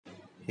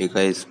Hey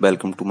guys,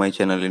 welcome to my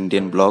channel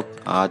Indian blog.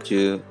 आज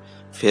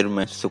फिर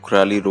मैं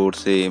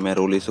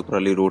रोली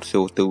सुखराली रोड से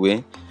होते हुए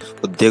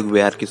उद्योग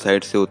विहार की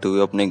साइड से होते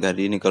हुए अपने घर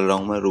ही निकल रहा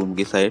हूँ। मैं रूम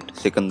की साइड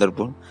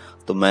सिकंदरपुर।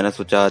 तो मैंने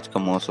सोचा आज का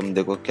मौसम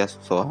देखो क्या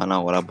सुहाना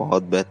हो रहा है,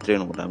 बहुत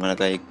बेहतरीन हो रहा है। मैंने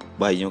कहा एक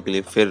भाइयों के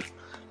लिए फिर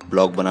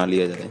ब्लॉग बना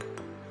लिया जाए।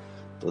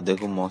 तो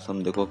देखो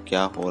मौसम देखो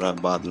क्या हो रहा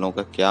है, बादलों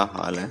का क्या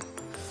हाल है,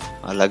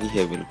 अलग ही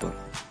है बिल्कुल।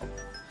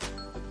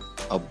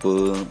 अब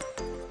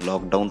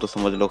लॉकडाउन तो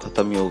समझ लो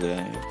खत्म ही हो गया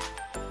है,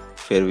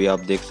 फिर भी आप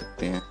देख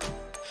सकते हैं।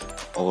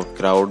 और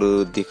क्राउड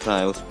दिख रहा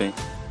है, उस पे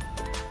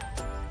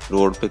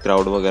रोड पे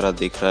क्राउड वगैरह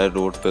दिख रहा है,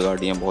 रोड पे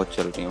गाड़ियां बहुत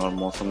चल रही हैं। और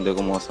मौसम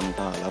देखो, मौसम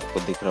का हाल आपको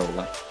दिख रहा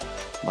होगा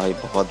भाई,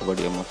 बहुत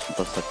बढ़िया मौसम।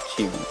 पर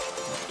सच्ची में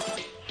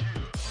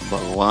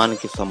भगवान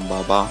की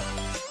संभावा,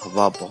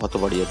 हवा बहुत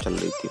बढ़िया चल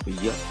रही थी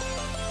भैया।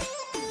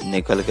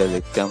 निकल के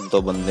देखते हम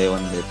तो बंदे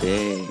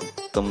थे,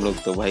 तुम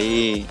लोग तो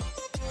भाई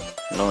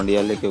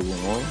लौंडिया लेके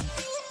घूमो।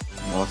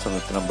 मौसम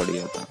इतना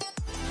बढ़िया था।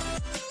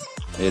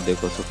 ये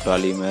देखो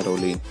सुखराली में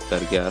रोली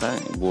करके आ रहा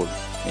है बोर्ड,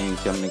 यहीं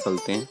से हम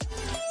निकलते हैं।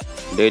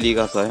 डेली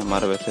का सा है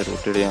हमारा वैसे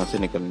रोटेड यहाँ से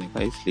निकलने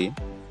का, इसलिए।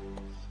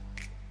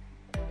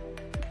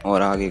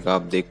 और आगे का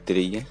आप देखते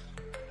रहिए।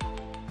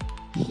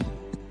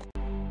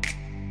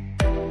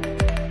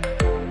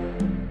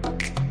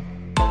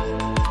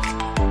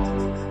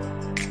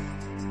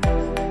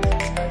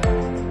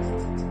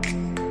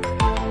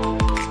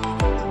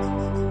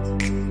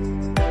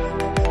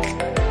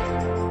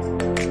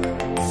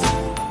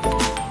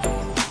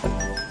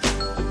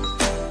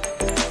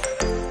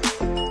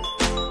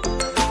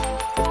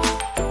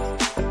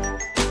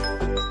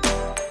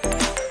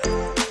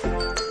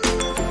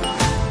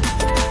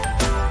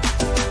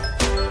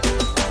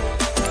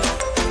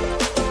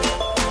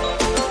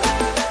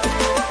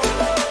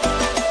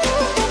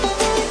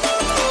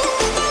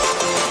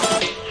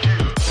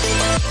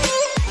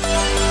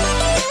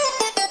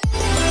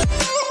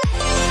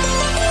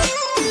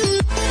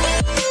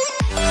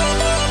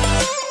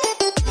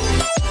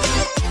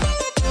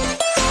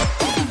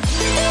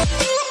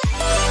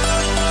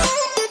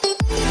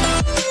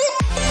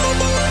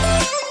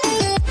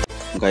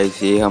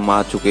 गाइस ये हम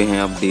आ चुके हैं,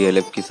 अब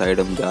डीएलएफ की साइड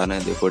हम जा रहे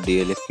हैं। देखो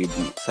डीएलएफ की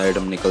साइड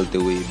हम निकलते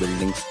हुए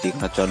बिल्डिंग्स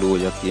दिखना चालू हो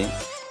जाती है।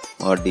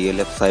 और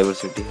डीएलएफ साइबर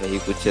सिटी है, ये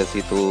कुछ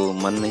ऐसी तो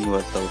मन नहीं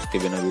भरता उसके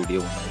बिना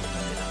वीडियो बनाने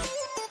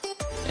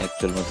मेरा।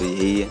 एक्चुअल में तो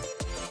यही है।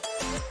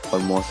 और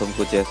मौसम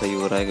कुछ ऐसा ही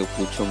हो रहा है कि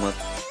पूछो मत।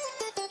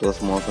 तो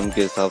उस मौसम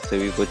के हिसाब से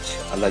भी कुछ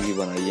अलग ही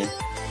बनाइए।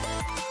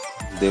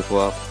 देखो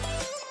आप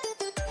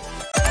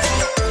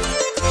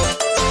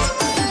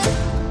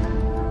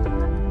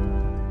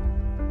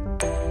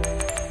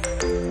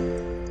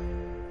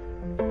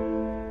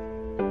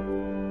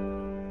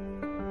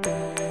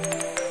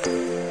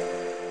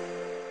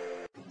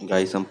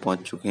गाइस, हम पहुंच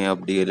चुके हैं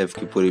अब डीएलएफ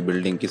की पूरी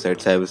बिल्डिंग की साइड,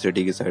 साइबर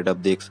सिटी की साइड। आप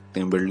देख सकते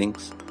हैं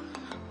बिल्डिंग्स।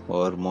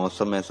 और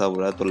मौसम ऐसा हो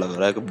रहा है तो लग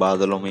रहा है कि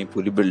बादलों में ही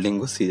पूरी बिल्डिंग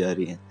घुसी जा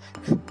रही है।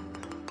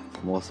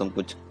 मौसम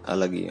कुछ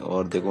अलग ही है।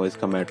 और देखो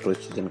इसका मेट्रो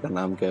स्टेशन का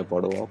नाम क्या है,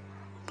 पढ़ो आप।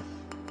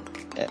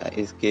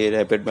 इसके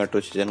रैपिड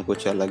मेट्रो स्टेशन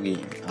कुछ अलग ही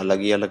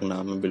है, अलग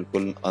नाम है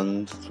बिल्कुल।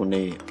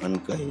 अनसुने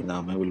का ही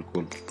नाम है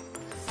बिल्कुल।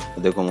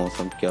 देखो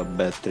मौसम क्या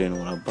बेहतरीन हो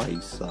रहा है भाई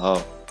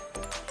साहब,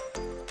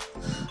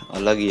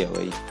 अलग ही है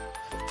भाई।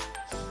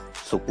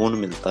 सुकून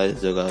मिलता है इस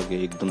जगह के,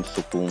 एकदम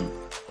सुकून।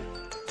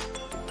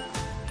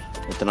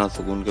 इतना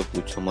सुकून के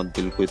पूछो मत,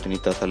 दिल को इतनी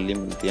तसल्ली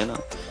मिलती है ना।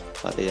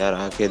 अरे यार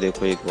आके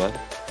देखो एक बार,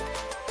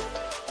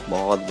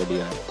 बहुत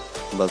बढ़िया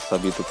है। बस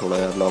अभी तो थोड़ा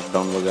यार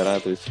लॉकडाउन वगैरह है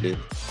तो इसलिए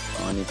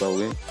आ नहीं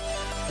पाओगे।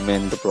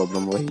 मेन तो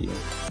प्रॉब्लम वही है,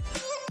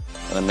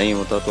 अगर नहीं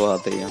होता तो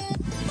आते ही।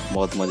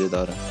 बहुत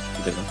मजेदार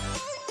है जगह।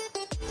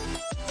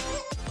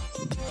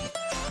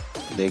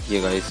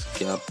 देखिए गाइस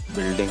क्या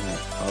बिल्डिंग है,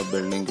 और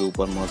बिल्डिंग के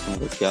ऊपर मौसम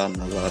का क्या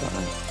नजारा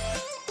है।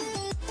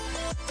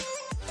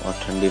 और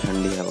ठंडी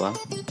ठंडी हवा,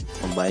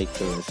 और बाइक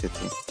पे वैसे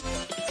थे,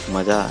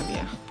 मजा आ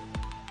गया।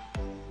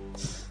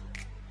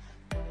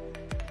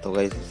 तो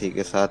गाइस इसी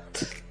के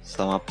साथ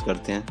समाप्त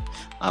करते हैं।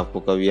 आपको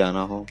कभी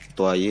आना हो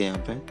तो आइए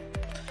यहाँ पे,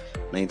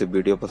 नहीं तो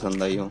वीडियो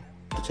पसंद आई हो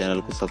तो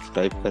चैनल को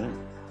सब्सक्राइब करें,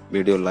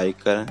 वीडियो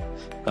लाइक करें,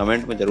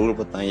 कमेंट में ज़रूर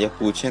बताएं या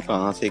पूछें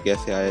कहाँ से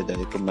कैसे आया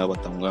जाए, तो मैं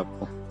बताऊंगा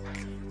आपको।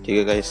 ठीक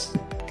है गाइस,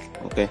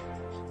 ओके,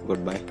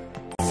 गुड बाय।